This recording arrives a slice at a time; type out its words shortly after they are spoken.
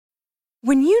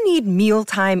When you need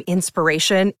mealtime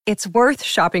inspiration, it's worth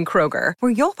shopping Kroger,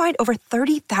 where you'll find over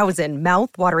 30,000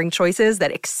 mouth-watering choices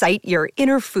that excite your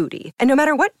inner foodie. And no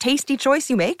matter what tasty choice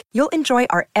you make, you'll enjoy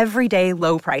our everyday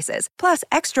low prices, plus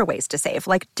extra ways to save,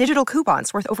 like digital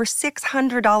coupons worth over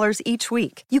 $600 each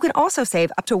week. You can also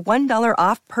save up to $1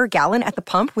 off per gallon at the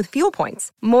pump with fuel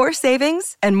points. More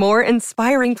savings and more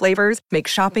inspiring flavors make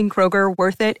shopping Kroger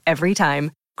worth it every time.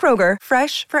 Kroger,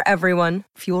 fresh for everyone.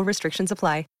 Fuel restrictions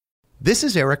apply. This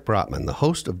is Eric Brotman, the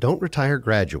host of Don't Retire,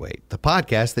 Graduate, the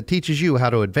podcast that teaches you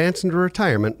how to advance into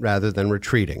retirement rather than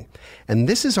retreating. And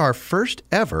this is our first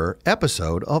ever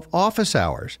episode of Office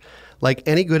Hours. Like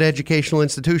any good educational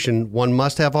institution, one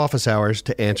must have office hours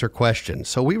to answer questions.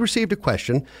 So we received a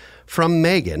question from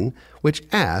Megan, which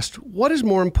asked, what is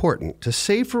more important, to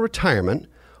save for retirement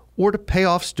or to pay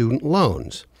off student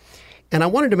loans? And I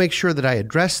wanted to make sure that I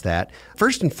addressed that.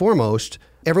 First and foremost,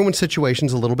 everyone's situation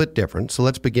is a little bit different, so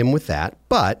let's begin with that.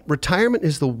 But retirement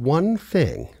is the one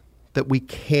thing that we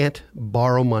can't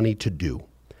borrow money to do.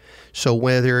 So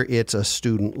whether it's a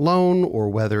student loan or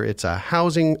whether it's a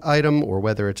housing item or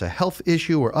whether it's a health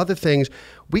issue or other things,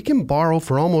 we can borrow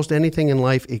for almost anything in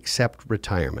life except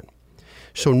retirement.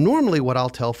 So normally what I'll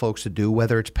tell folks to do,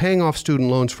 whether it's paying off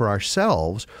student loans for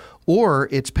ourselves or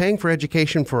it's paying for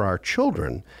education for our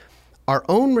children, our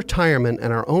own retirement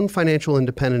and our own financial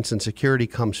independence and security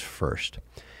comes first.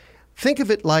 Think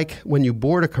of it like when you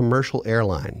board a commercial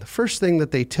airline. The first thing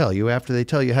that they tell you after they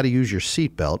tell you how to use your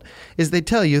seatbelt is they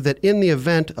tell you that in the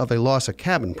event of a loss of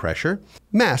cabin pressure,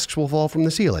 masks will fall from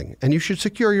the ceiling, and you should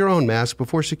secure your own mask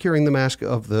before securing the mask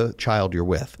of the child you're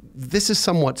with. This is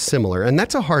somewhat similar, and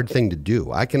that's a hard thing to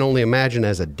do. I can only imagine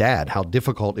as a dad how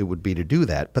difficult it would be to do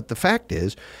that. But the fact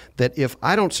is that if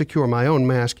I don't secure my own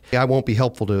mask, I won't be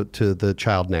helpful to the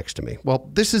child next to me.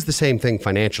 Well, this is the same thing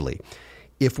financially.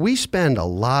 If we spend a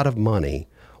lot of money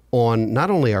on not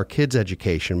only our kids'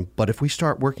 education, but if we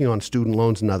start working on student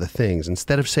loans and other things,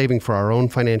 instead of saving for our own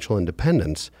financial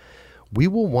independence, we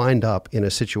will wind up in a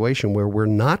situation where we're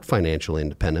not financially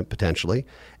independent, potentially,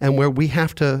 and where we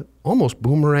have to almost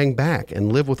boomerang back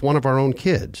and live with one of our own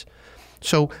kids.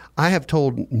 So I have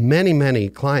told many, many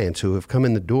clients who have come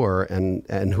in the door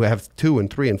and who have 2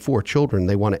 and 3 and 4 children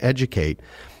they want to educate,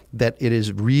 that it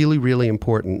is really, really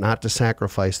important not to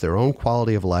sacrifice their own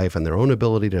quality of life and their own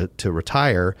ability to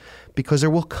retire, because there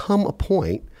will come a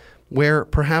point where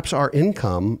perhaps our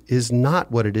income is not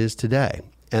what it is today.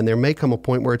 And there may come a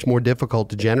point where it's more difficult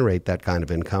to generate that kind of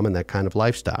income and that kind of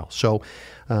lifestyle. So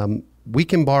we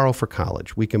can borrow for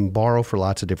college. We can borrow for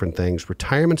lots of different things.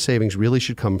 Retirement savings really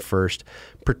should come first,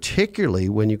 particularly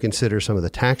when you consider some of the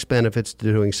tax benefits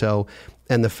to doing so,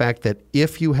 and the fact that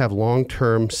if you have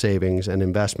long-term savings and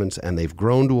investments and they've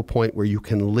grown to a point where you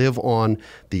can live on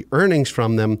the earnings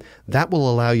from them, that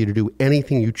will allow you to do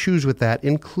anything you choose with that,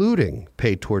 including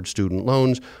pay toward student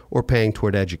loans or paying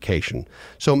toward education.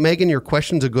 So Megan, your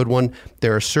question's a good one.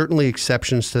 There are certainly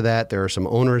exceptions to that. There are some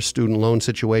onerous student loan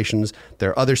situations. There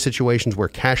are other situations where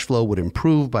cash flow would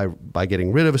improve by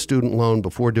getting rid of a student loan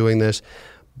before doing this.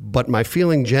 But my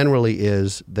feeling generally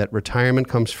is that retirement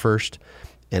comes first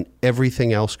and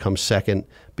everything else comes second,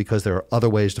 because there are other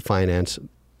ways to finance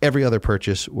every other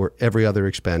purchase or every other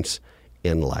expense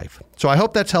in life. So I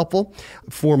hope that's helpful.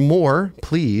 For more,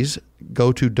 please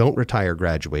go to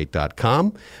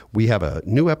don'tretiregraduate.com. We have a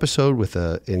new episode with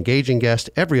an engaging guest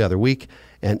every other week.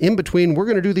 And in between, we're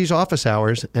going to do these office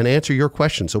hours and answer your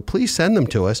questions. So please send them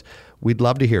to us. We'd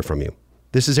love to hear from you.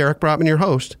 This is Eric Brotman, your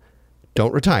host.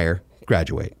 Don't retire,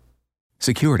 graduate.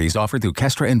 Securities offered through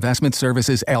Kestra Investment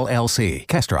Services, LLC.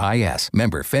 Kestra IS.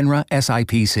 Member FINRA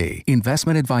SIPC.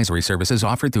 Investment advisory services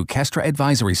offered through Kestra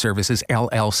Advisory Services,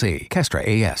 LLC. Kestra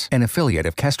AS. An affiliate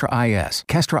of Kestra IS.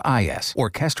 Kestra IS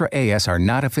or Kestra AS are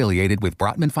not affiliated with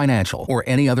Brotman Financial or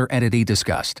any other entity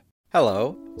discussed.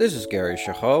 Hello, this is Gary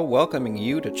Chahot welcoming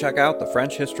you to check out the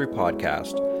French History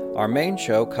Podcast. Our main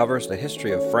show covers the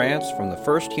history of France from the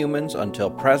first humans until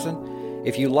present.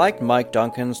 If you liked Mike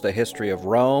Duncan's The History of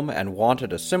Rome and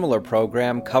wanted a similar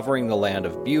program covering the land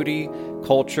of beauty,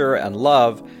 culture, and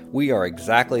love, we are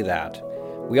exactly that.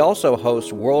 We also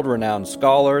host world-renowned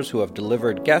scholars who have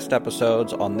delivered guest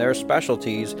episodes on their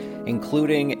specialties,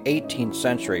 including 18th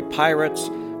century pirates,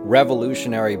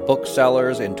 revolutionary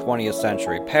booksellers in 20th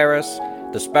century Paris,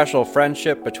 the special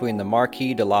friendship between the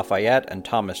Marquis de Lafayette and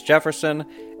Thomas Jefferson,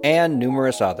 and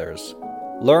numerous others.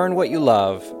 Learn what you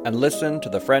love and listen to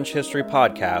the French History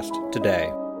Podcast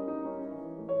today.